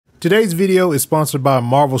Today's video is sponsored by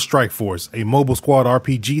Marvel Strike Force, a mobile squad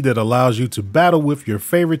RPG that allows you to battle with your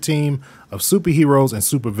favorite team of superheroes and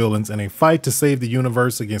supervillains in a fight to save the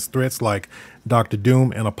universe against threats like Doctor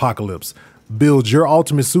Doom and Apocalypse. Build your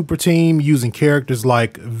ultimate super team using characters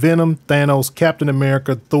like Venom, Thanos, Captain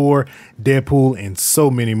America, Thor, Deadpool, and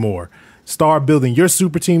so many more. Start building your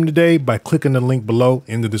super team today by clicking the link below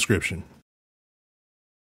in the description.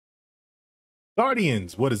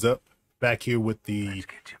 Guardians, what is up? Back here with the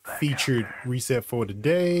featured reset for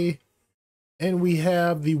today. And we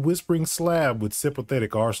have the Whispering Slab with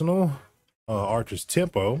Sympathetic Arsenal, Archer's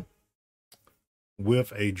Tempo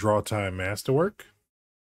with a Draw Time Masterwork.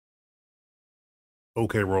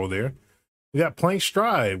 Okay, roll there. We got Plank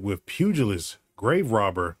Stride with Pugilist, Grave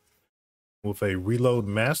Robber with a Reload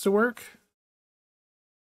Masterwork.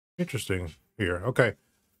 Interesting here. Okay.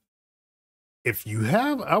 If you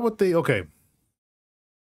have, I would think, okay.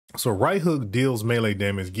 So right hook deals melee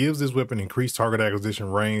damage, gives this weapon increased target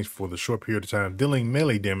acquisition range for the short period of time. Dealing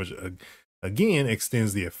melee damage again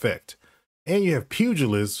extends the effect. And you have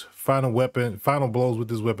Pugilist, final blows with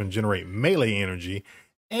this weapon generate melee energy,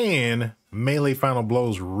 and melee final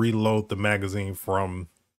blows reload the magazine from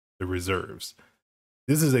the reserves.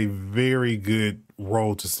 This is a very good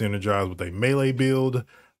role to synergize with a melee build.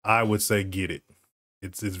 I would say get it.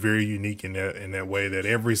 It's very unique in that way that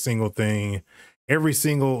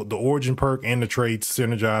the origin perk and the traits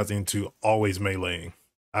synergize into always meleeing.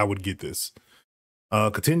 I would get this.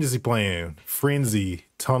 Contingency plan, Frenzy,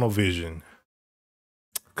 Tunnel Vision.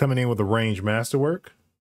 Coming in with a range masterwork.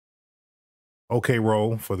 Okay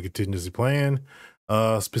roll for the contingency plan.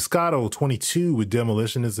 Spiscato 22 with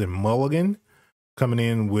Demolitionist and Mulligan. Coming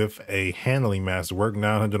in with a handling masterwork,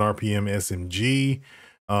 900 RPM SMG.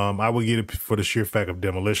 I would get it for the sheer fact of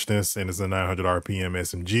Demolitionist, and it's a 900 RPM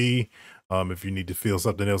SMG. If you need to feel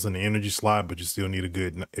something else in the energy slot, but you still need a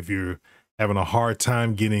good, if you're having a hard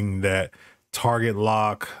time getting that target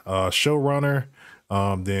lock showrunner,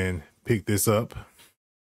 then pick this up.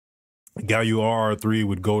 Galio RR3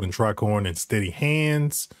 with Golden Tricorn and Steady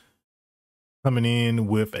Hands, coming in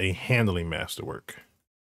with a handling masterwork.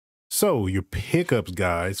 So your pickups,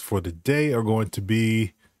 guys, for the day are going to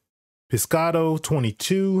be Piscato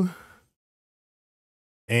 22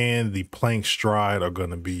 and the Plank Stride are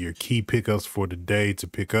going to be your key pickups for the day to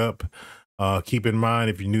pick up. Keep in mind,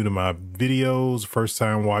 if you're new to my videos, first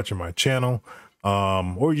time watching my channel,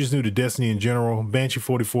 or you're just new to Destiny in general, Banshee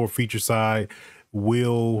 44 feature side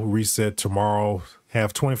will reset tomorrow.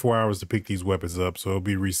 Have 24 hours to pick these weapons up, so it'll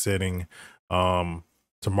be resetting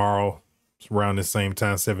tomorrow around the same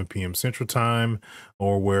time, 7 p.m. Central Time,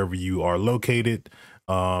 or wherever you are located.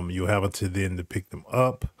 You'll have until then to pick them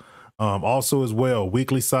up. Also as well,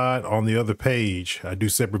 weekly side on the other page, I do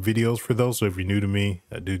separate videos for those. So if you're new to me,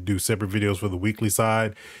 I do separate videos for the weekly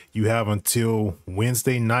side. You have until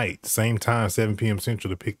Wednesday night, same time, 7 p.m.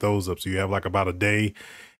 Central, to pick those up. So you have like about a day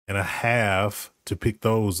and a half to pick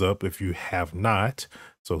those up if you have not.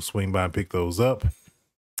 So swing by and pick those up.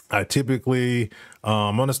 I typically,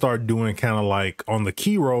 I'm going to start doing kind of like on the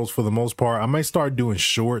key rolls for the most part. I may start doing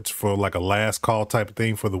shorts for like a last call type of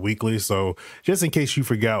thing for the weekly. So just in case you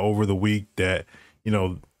forgot over the week that, you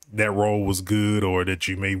know, that roll was good or that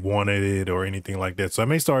you may wanted it or anything like that. So I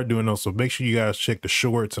may start doing those. So make sure you guys check the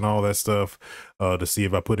shorts and all that stuff to see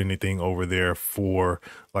if I put anything over there for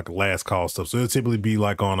like last call stuff. So it'll typically be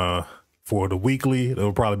like for the weekly,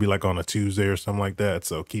 it'll probably be like on a Tuesday or something like that.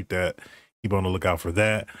 So keep on the lookout for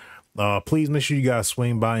that. Please make sure you guys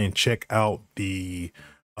swing by and check out the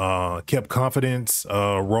Kept Confidence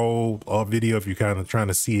roll video if you're kind of trying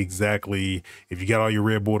to see exactly if you got all your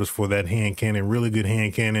red borders for that hand cannon, really good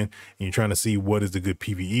hand cannon, and you're trying to see what is the good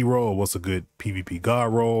PvE roll or what's a good PvP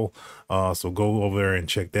god roll. So go over there and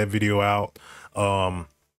check that video out.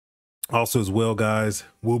 Also as well, guys,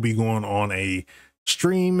 we'll be going on a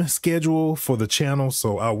stream schedule for the channel,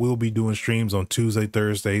 so I will be doing streams on Tuesday,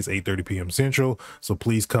 Thursdays, 8:30 p.m. Central. So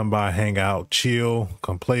please come by, hang out, chill,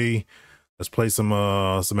 come play. Let's play some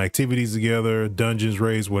activities together, dungeons,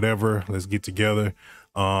 raids, whatever. Let's get together.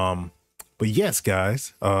 But yes,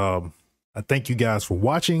 guys, I thank you guys for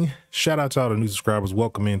watching. Shout out to all the new subscribers.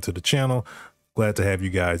 Welcome into the channel. Glad to have you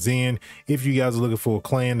guys in. If you guys are looking for a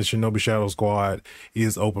clan, the Shinobi Shadow Squad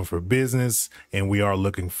is open for business, and we are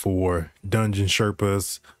looking for dungeon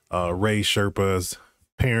Sherpas, raid Sherpas.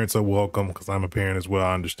 Parents are welcome, because I'm a parent as well.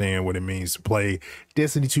 I understand what it means to play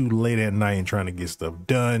Destiny 2 late at night and trying to get stuff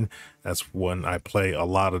done. That's one I play a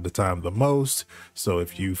lot of the time the most. So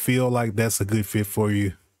if you feel like that's a good fit for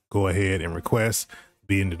you, go ahead and request.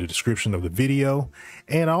 Be in the description of the video.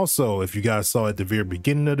 And also, if you guys saw at the very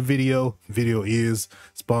beginning of the video is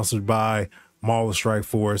sponsored by Marvel Strike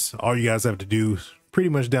Force. All you guys have to do is pretty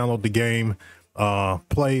much download the game,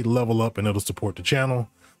 play, level up, and it'll support the channel.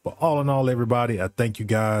 But all in all, everybody, I thank you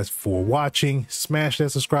guys for watching. Smash that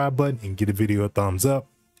subscribe button and give the video a thumbs up,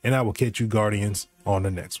 and I will catch you Guardians on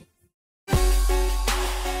the next one.